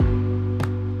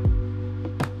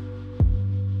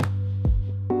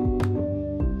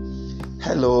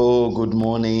Hello, good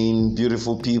morning,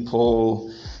 beautiful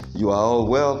people. You are all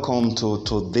welcome to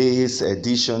today's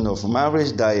edition of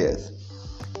Marriage Diet.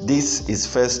 This is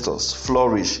Festus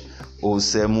Flourish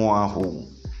Osemuahu,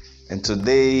 and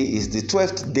today is the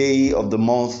 12th day of the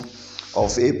month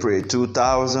of April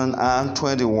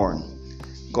 2021.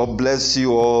 God bless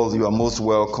you all. You are most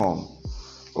welcome.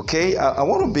 Okay, I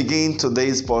want to begin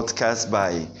today's podcast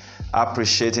by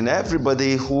appreciating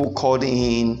everybody who called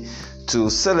in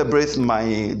to celebrate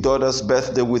my daughter's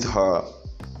birthday with her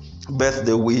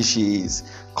birthday wishes,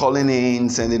 calling in,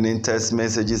 sending in text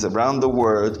messages around the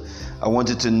world. I want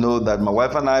you to know that my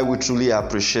wife and I, we truly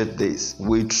appreciate this.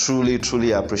 We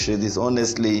truly appreciate this.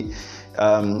 Honestly,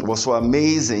 it was so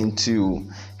amazing to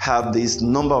have this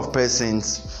number of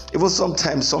persons. Even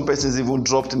sometimes some persons even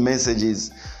dropped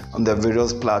messages on their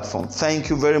various platforms. Thank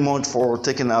you very much for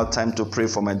taking out time to pray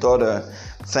for my daughter.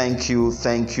 Thank you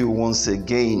once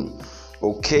again.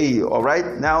 Okay, all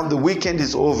right. Now the weekend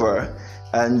is over,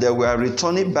 and we are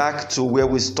returning back to where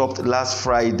we stopped last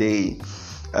Friday.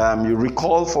 You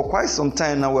recall, for quite some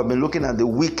time now, we've been looking at the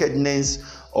wickedness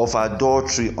of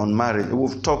adultery on marriage.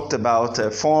 We've talked about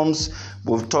forms,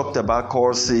 we've talked about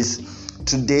causes.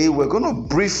 Today, we're going to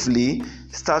briefly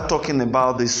start talking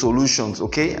about the solutions,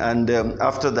 okay? And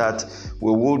after that,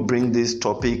 we will bring this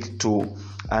topic to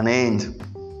an end.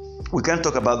 We can't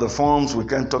talk about the forms, we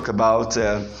can't talk about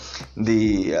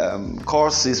the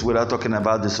causes without talking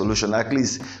about the solution. At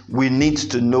least we need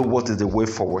to know what is the way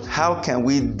forward. How can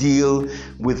we deal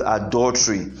with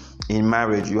adultery in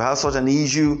marriage? You have such an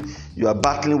issue, you are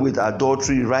battling with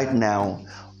adultery right now,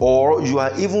 or you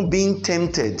are even being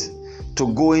tempted to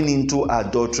going into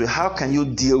adultery. How can you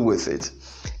deal with it?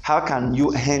 How can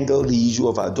you handle the issue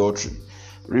of adultery?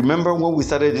 Remember when we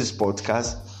started this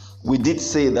podcast, we did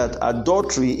say that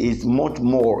adultery is much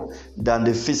more than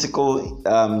the physical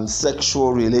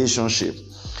sexual relationship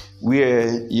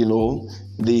where,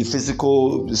 the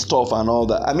physical stuff and all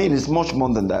that. I mean, it's much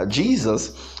more than that.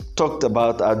 Jesus talked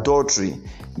about adultery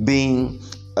being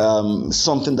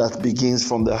something that begins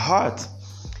from the heart,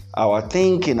 our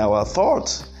thinking, our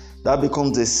thoughts. That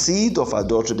becomes the seed of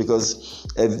adultery, because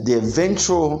the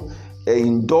eventual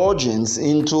indulgence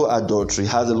into adultery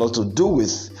has a lot to do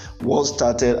with what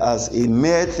started as a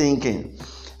mere thinking.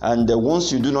 And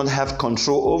once you do not have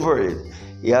control over it,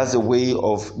 it has a way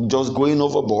of just going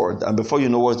overboard. And before you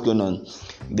know what's going on,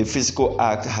 the physical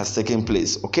act has taken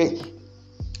place. Okay?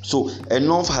 So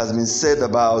enough has been said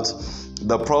about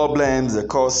the problems, the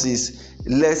causes.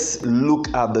 Let's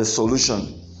look at the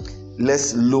solution.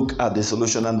 Let's look at the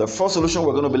solution. And the first solution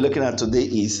we're going to be looking at today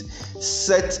is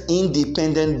set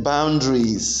independent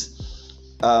boundaries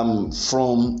from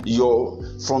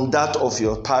that of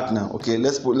your partner. Okay,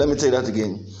 let me take that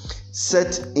again.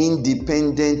 Set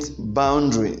independent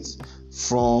boundaries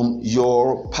from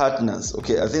your partners.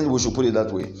 Okay, I think we should put it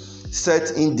that way.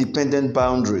 Set independent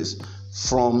boundaries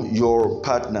from your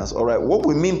partners. All right, what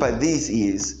we mean by this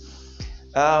is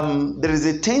there is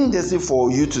a tendency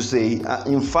for you to say,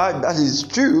 in fact, that is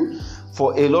true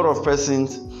for a lot of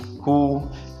persons who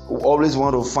always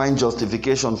want to find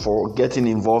justification for getting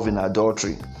involved in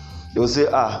adultery. They will say,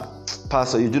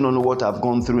 Pastor, you do not know what I've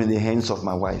gone through in the hands of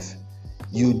my wife.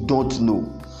 You don't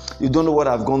know. You don't know what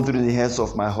I've gone through in the hands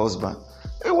of my husband.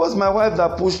 It was my wife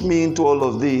that pushed me into all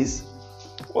of this.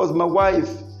 It was my wife.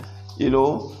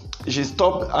 She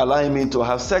stopped allowing me to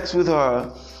have sex with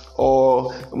her.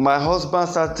 Or my husband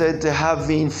started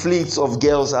having fleets of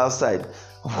girls outside.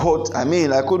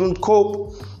 I couldn't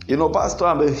cope. Pastor,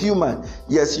 I'm a human.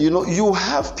 Yes, you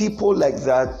have people like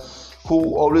that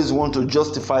who always want to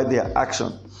justify their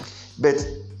action. But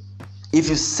if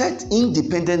you set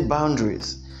independent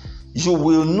boundaries, you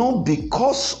will not,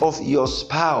 because of your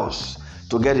spouse,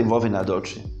 to get involved in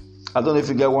adultery. I don't know if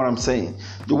you get what I'm saying.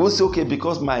 You will say, okay,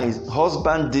 because my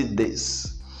husband did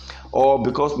this, or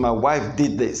because my wife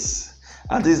did this,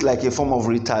 and this is like a form of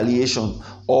retaliation,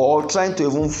 or trying to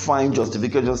even find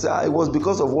justification, say, it was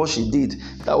because of what she did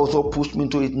that also pushed me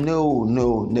into it.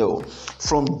 No.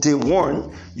 From day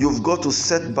one, you've got to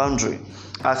set boundary.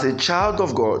 As a child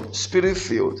of God,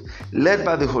 spirit-filled, led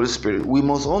by the Holy Spirit, we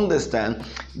must understand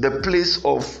the place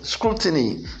of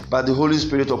scrutiny by the Holy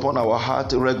Spirit upon our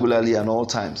heart regularly and all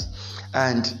times.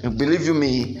 And believe you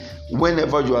me,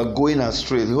 whenever you are going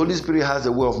astray, the Holy Spirit has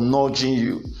a way of nudging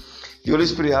you. The Holy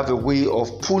Spirit has a way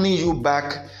of pulling you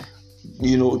back,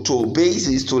 to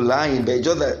basis, to lying. But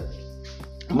just that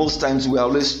most times we are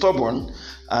always stubborn,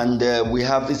 and we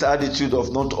have this attitude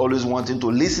of not always wanting to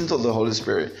listen to the Holy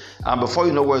Spirit. And before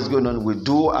you know what's going on, we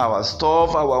do our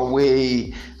stuff our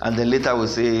way, and then later we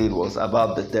say it was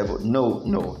about the devil. No.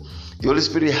 The Holy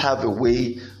Spirit have a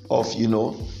way of,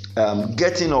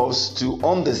 getting us to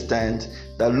understand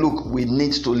that, look, we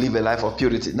need to live a life of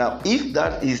purity. Now, if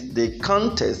that is the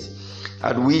context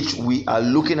at which we are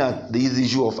looking at this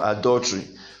issue of adultery,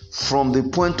 from the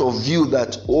point of view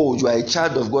that, oh, you are a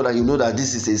child of God and you know that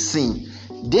this is a sin,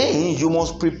 then you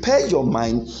must prepare your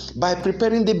mind by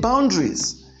preparing the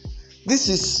boundaries. This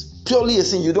is purely a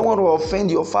sin. You don't want to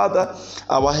offend your Father,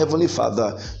 our Heavenly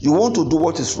Father. You want to do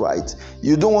what is right.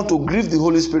 You don't want to grieve the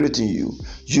Holy Spirit in you.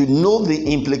 You know the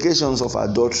implications of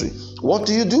adultery. What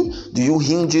do? Do you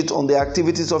hinge it on the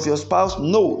activities of your spouse?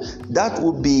 No, that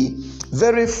would be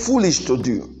very foolish to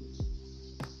do.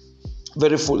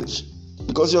 Very foolish.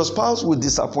 Because your spouse will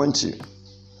disappoint you.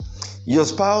 Your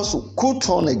spouse could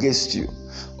turn against you,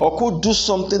 or could do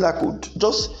something that could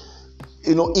just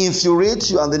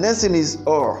infuriate you, and the next thing is,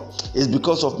 it's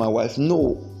because of my wife.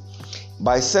 No.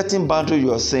 By setting boundaries,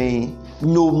 you are saying,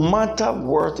 no matter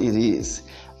what it is,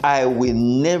 I will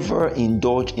never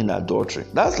indulge in adultery.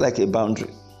 That's like a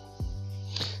boundary.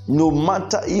 No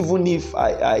matter, even if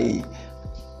I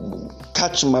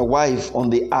catch my wife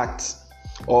on the act,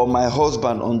 or my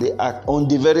husband on the act, on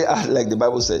the very act, like the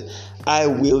Bible said, I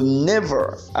will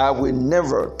never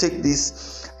take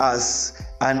this as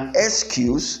an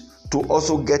excuse to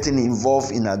also getting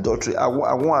involved in adultery. I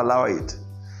won't allow it.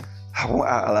 I won't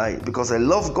allow it, because I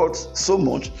love God so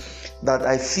much that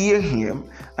I fear Him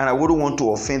and I wouldn't want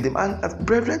to offend Him. And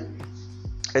brethren,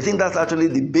 I think that's actually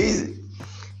the basic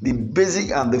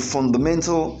and the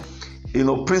fundamental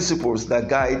principles that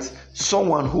guide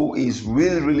someone who is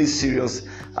really, really serious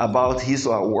about his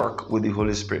or her work with the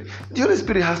Holy Spirit. The Holy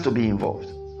Spirit has to be involved.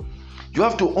 You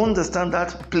have to understand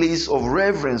that place of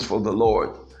reverence for the Lord.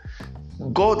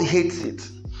 God hates it.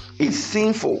 It's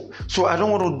sinful. So I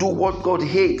don't want to do what God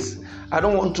hates. I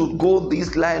don't want to go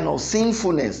this line of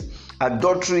sinfulness.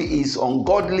 Adultery is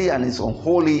ungodly and it's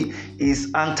unholy,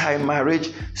 is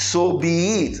anti-marriage. So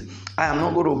be it. I am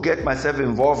not going to get myself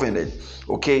involved in it.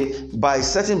 Okay? By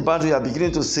setting boundaries, I'm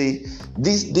beginning to say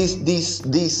this,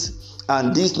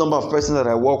 and this number of persons that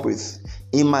I work with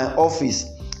in my office,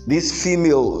 these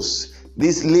females,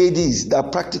 these ladies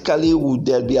that practically would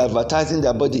be advertising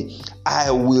their body,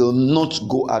 I will not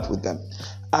go out with them.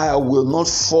 I will not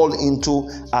fall into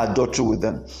adultery with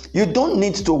them. You don't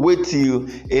need to wait till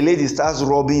a lady starts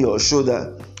rubbing your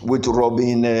shoulder with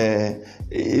rubbing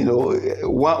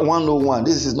 101.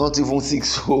 This is not even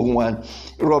 601.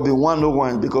 Rubbing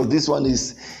 101, because this one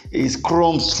is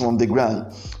crumbs from the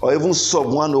ground, or even sub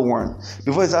 101.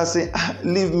 Before you start saying,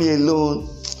 leave me alone.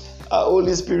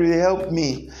 Holy Spirit, help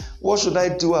me. What should I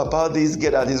do about this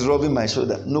girl that is rubbing my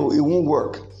shoulder? No, it won't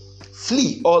work.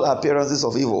 Flee all appearances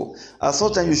of evil. At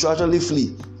such time, you should actually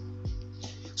flee.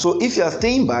 So if you are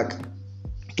staying back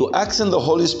to asking the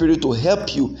Holy Spirit to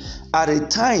help you at a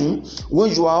time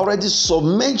when you are already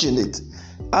submerging it,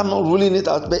 I'm not ruling it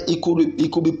out, but it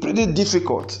could be pretty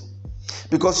difficult,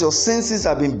 because your senses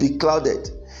have been beclouded.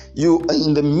 You are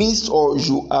in the midst, or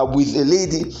you are with a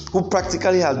lady who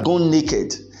practically has gone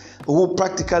naked, who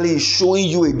practically is showing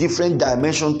you a different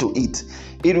dimension to it.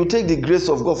 It will take the grace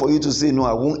of God for you to say, no,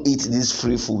 I won't eat this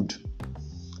free food.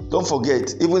 Don't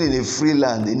forget, even in a free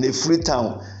land, in a free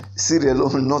town, Syria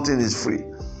alone, nothing is free.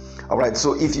 All right,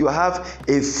 so if you have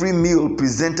a free meal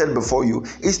presented before you,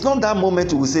 it's not that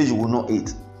moment you will say you will not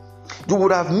eat. You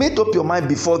would have made up your mind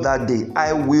before that day,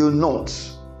 I will not.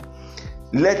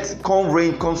 Let come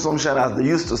rain, consumption, as they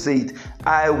used to say it,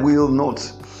 I will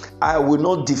not. I will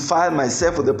not defile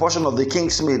myself with a portion of the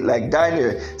king's meat, like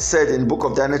Daniel said in the book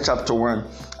of Daniel chapter 1,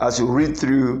 as you read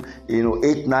through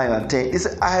 8, 9, and 10. He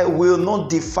said, I will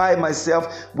not defile myself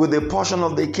with a portion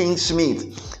of the king's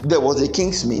meat. There was a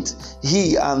king's meat.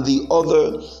 He and the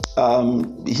other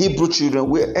Hebrew children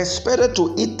were expected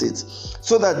to eat it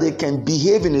so that they can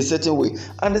behave in a certain way.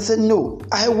 And they said, no,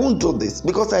 I won't do this,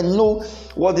 because I know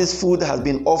what this food has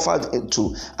been offered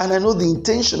to, and I know the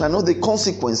intention, I know the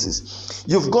consequences.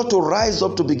 You've got to rise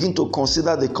up to begin to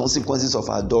consider the consequences of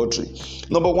adultery.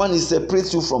 Number one, it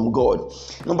separates you from God.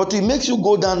 Number two, it makes you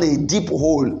go down a deep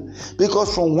hole,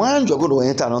 because from one you're going to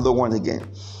enter another one again.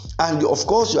 And of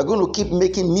course, you're going to keep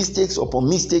making mistakes upon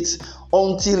mistakes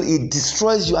until it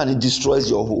destroys you and it destroys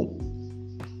your home.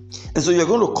 And so you're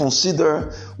going to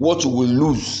consider what you will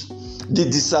lose, the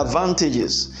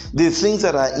disadvantages, the things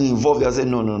that are involved. I say,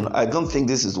 no, I don't think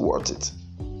this is worth it.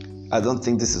 I don't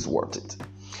think this is worth it.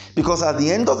 Because at the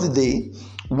end of the day,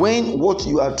 when what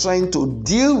you are trying to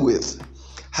deal with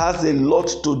has a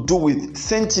lot to do with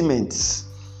sentiments,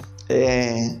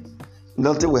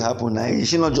 nothing will happen now.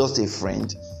 She's not just a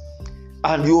friend.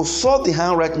 And you saw the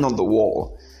handwriting on the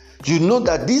wall. You know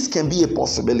that this can be a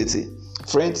possibility.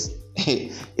 Friends,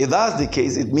 If that's the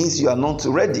case, it means you are not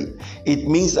ready. It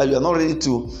means that you are not ready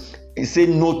to say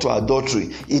no to adultery.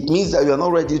 It means that you are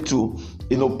not ready to,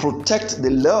 protect the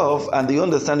love and the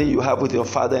understanding you have with your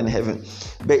Father in heaven.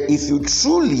 But if you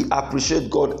truly appreciate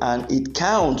God and it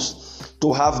counts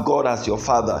to have God as your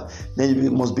Father, then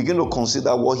you must begin to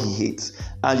consider what He hates.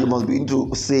 And you must begin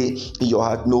to say in your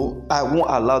heart, no, I won't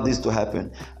allow this to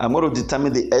happen. I'm going to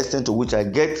determine the extent to which I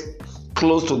get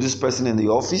close to this person in the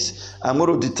office. I'm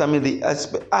going to determine the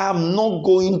aspect. I'm not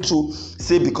going to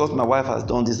say because my wife has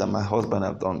done this and my husband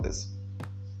have done this.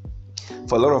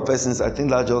 For a lot of persons, I think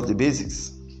that's just the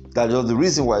basics. That's just the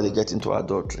reason why they get into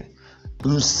adultery.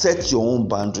 Set your own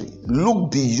boundary.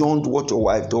 Look beyond what your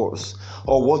wife does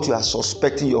or what you are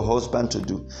suspecting your husband to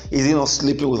do. Is he not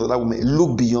sleeping with another woman?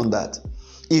 Look beyond that.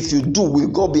 If you do, will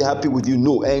God be happy with you?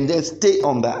 No. And then stay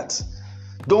on that.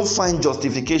 Don't find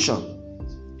justification.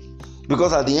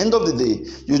 Because at the end of the day,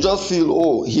 you just feel,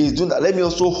 oh, he's doing that. Let me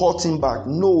also hurt him back.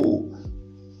 No.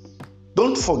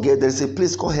 Don't forget there's a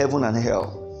place called heaven and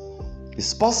hell.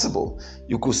 It's possible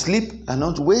you could sleep and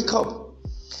not wake up.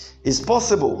 It's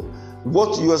possible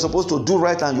what you are supposed to do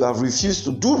right and you have refused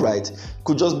to do right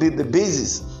could just be the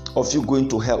basis of you going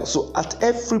to hell. So at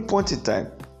every point in time,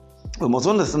 we must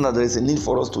understand that there is a need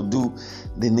for us to do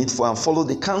the needful and follow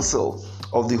the counsel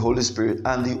of the Holy Spirit.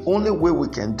 And the only way we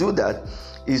can do that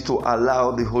is to allow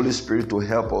the Holy Spirit to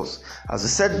help us. As we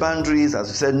set boundaries, as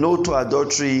we said no to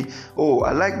adultery. Oh,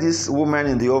 I like this woman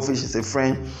in the office, she's a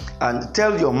friend. And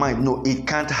tell your mind, no, it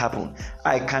can't happen.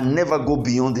 I can never go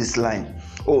beyond this line.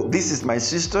 Oh, this is my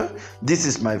sister, this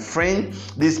is my friend,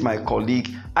 this is my colleague.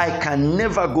 I can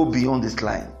never go beyond this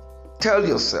line. Tell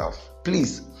yourself,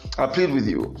 please, I plead with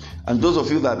you. And those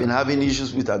of you that have been having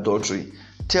issues with adultery,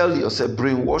 tell yourself,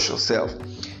 brainwash yourself,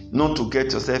 not to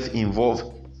get yourself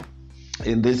involved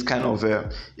in this kind of,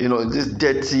 this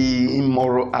dirty,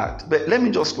 immoral act. But let me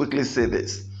just quickly say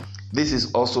this. This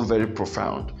is also very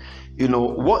profound.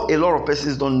 What a lot of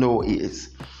persons don't know is,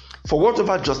 for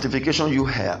whatever justification you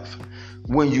have,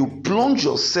 when you plunge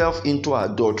yourself into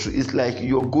adultery, it's like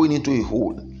you're going into a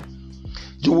hole.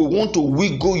 You will want to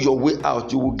wiggle your way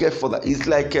out. You will get further. It's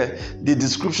like the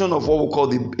description of what we call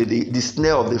the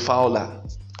snare of the fowler.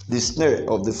 The snare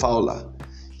of the fowler.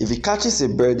 If he catches a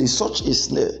bird in such a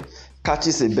snare,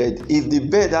 catches a bird, if the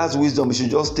bird has wisdom, it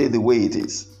should just stay the way it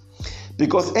is.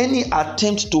 Because any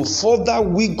attempt to further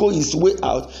wiggle his way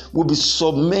out will be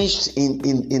submerged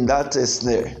in that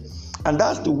snare. And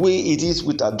that's the way it is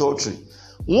with adultery.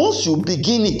 Once you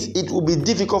begin it, it will be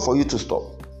difficult for you to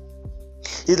stop.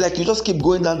 It's like you just keep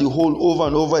going down the hole over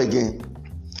and over again.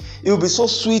 It will be so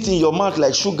sweet in your mouth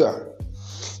like sugar.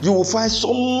 You will find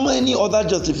so many other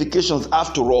justifications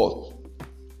after all.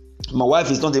 My wife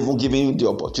is not even giving me the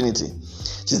opportunity.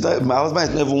 My husband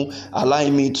is not even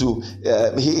allowing me to.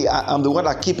 I'm the one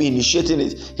that keep initiating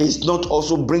it. He's not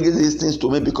also bringing these things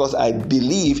to me because I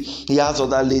believe he has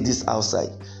other ladies outside.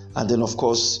 And then, of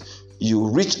course, you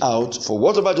reach out for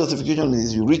whatever justification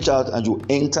is. You reach out and you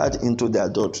entered into the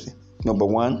adultery. Number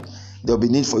one, there will be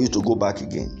need for you to go back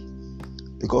again,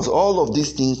 because all of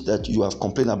these things that you have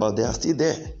complained about, they are still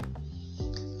there.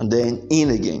 And then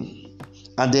in again,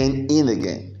 and then in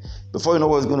again. Before you know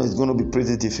what's it's going to be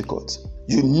pretty difficult.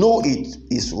 You know it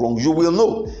is wrong. You will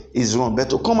know it's wrong. But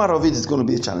to come out of it is going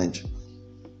to be a challenge.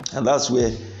 And that's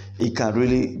where it can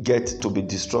really get to be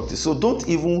destructive. So don't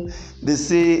even, they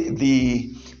say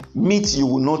the meat you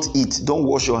will not eat, don't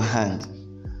wash your hand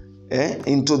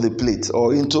into the plate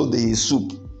or into the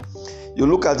soup. You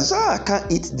look at this, I can't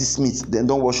eat this meat, then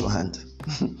don't wash your hand.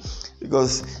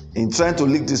 Because in trying to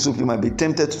lick the soup, you might be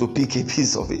tempted to pick a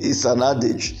piece of it. It's an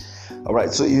adage. All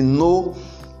right, so you know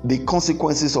the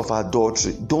consequences of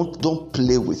adultery. Don't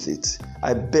play with it.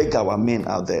 I beg our men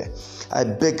out there. I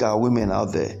beg our women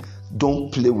out there.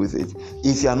 Don't play with it.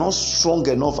 If you are not strong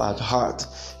enough at heart,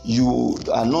 you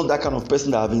are not that kind of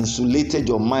person that have insulated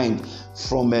your mind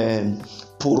from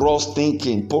porous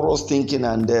thinking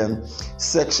and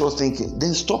sexual thinking,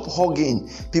 then stop hugging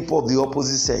people of the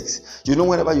opposite sex. You know,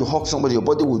 whenever you hug somebody, your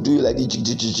body will do you like this,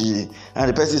 and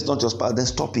the person is not your spouse, then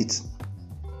stop it.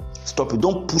 Stop it.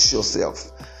 Don't push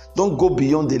yourself. Don't go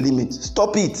beyond the limit.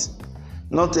 Stop it.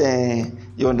 Not,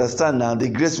 you understand now, the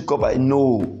grace will cover.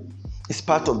 No. It's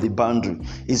part of the boundary.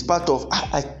 It's part of,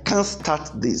 I can't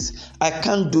start this. I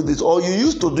can't do this. Or you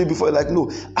used to do it before, like,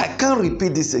 no, I can't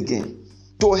repeat this again.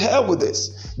 To hell with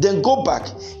this. Then go back.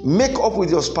 Make up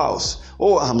with your spouse.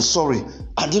 Oh, I'm sorry.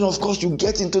 And then, of course, you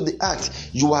get into the act.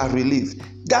 You are relieved.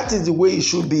 That is the way it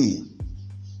should be.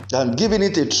 And giving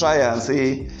it a try and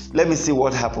say, let me see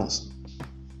what happens.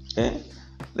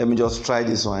 Let me just try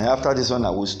this one. After this one, I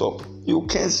will stop. You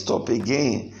can't stop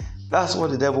again. That's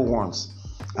what the devil wants.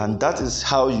 And that is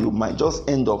how you might just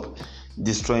end up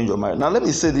destroying your marriage. Now, let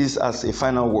me say this as a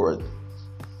final word.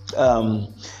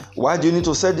 Why do you need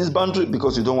to set this boundary?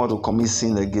 Because you don't want to commit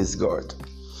sin against God.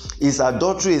 Is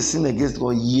adultery a sin against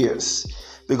God? Yes.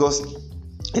 Because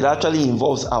it actually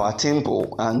involves our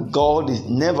temple, and God is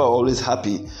never always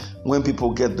happy when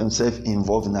people get themselves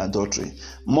involved in adultery.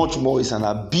 Much more is an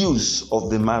abuse of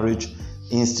the marriage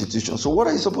institution. So what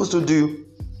are you supposed to do?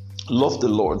 Love the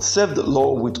Lord. Serve the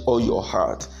Lord with all your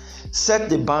heart. Set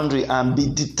the boundary and be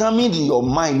determined in your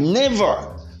mind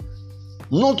never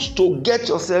not to get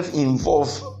yourself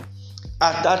involved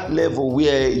at that level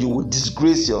where you will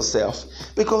disgrace yourself.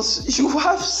 Because you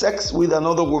have sex with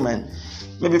another woman,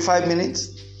 maybe 5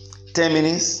 minutes, 10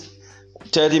 minutes,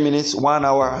 30 minutes, 1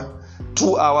 hour,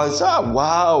 2 hours.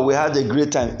 Wow, we had a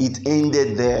great time. It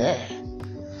ended there.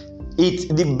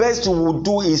 The best you will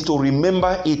do is to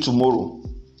remember it tomorrow.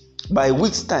 By a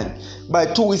week's time, by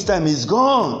 2 weeks' time, it's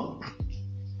gone.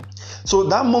 So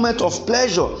that moment of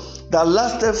pleasure that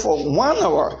lasted for 1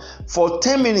 hour, for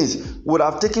 10 minutes, would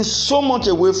have taken so much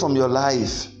away from your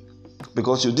life,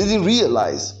 because you didn't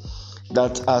realize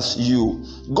that as you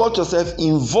got yourself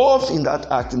involved in that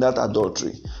act, in that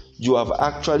adultery, you have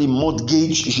actually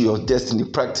mortgaged your destiny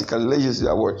practically. Let's use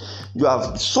that word. You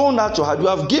have sown out your heart. You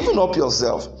have given up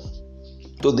yourself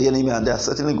to the enemy, and they are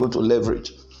certainly going to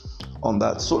leverage on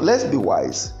that. So let's be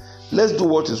wise. Let's do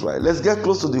what is right. Let's get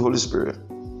close to the Holy Spirit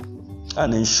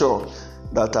and ensure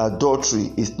that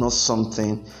adultery is not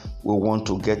something we want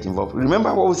to get involved.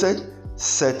 Remember what we said?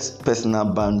 Set personal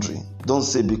boundary. Don't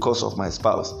say because of my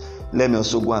spouse, let me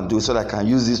also go and do it so that I can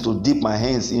use this to dip my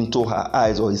hands into her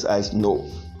eyes or his eyes. No.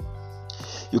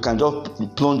 You can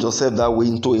just plunge yourself that way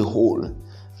into a hole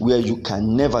where you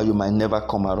might never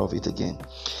come out of it again.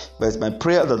 But it's my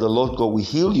prayer that the Lord God will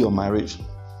heal your marriage.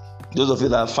 Those of you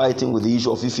that are fighting with the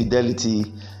issue of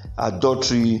infidelity,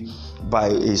 adultery by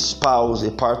a spouse,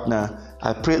 a partner,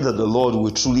 I pray that the Lord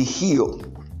will truly heal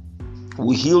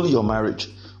your marriage,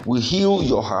 will heal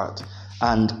your heart,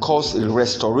 and cause a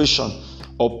restoration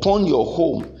upon your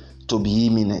home to be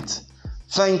imminent.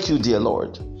 Thank you, dear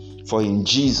Lord, for in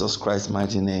Jesus Christ's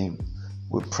mighty name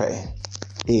we pray.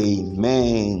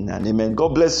 Amen and amen. God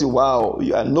bless you. Wow,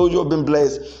 I know you've been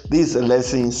blessed. This is a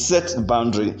lesson. Set the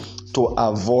boundary to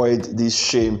avoid this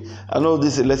shame. I know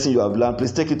this is a lesson you have learned.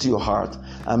 Please take it to your heart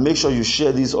and make sure you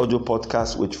share this audio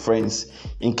podcast with friends.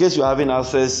 In case you're having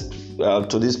access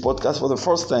to this podcast for the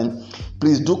first time,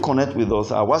 please do connect with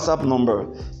us. Our WhatsApp number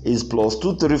is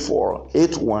 +234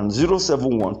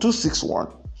 81071 261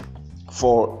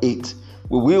 48.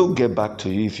 We will get back to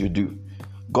you if you do.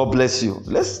 God bless you.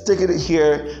 Let's take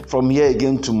it from here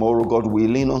again tomorrow, God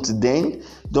willing. Until then,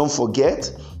 don't forget,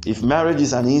 if marriage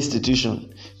is an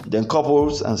institution, then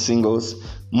couples and singles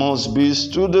must be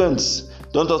students.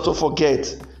 Don't also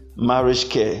forget, marriage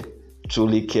care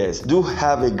truly cares. Do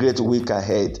have a great week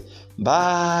ahead.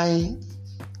 Bye.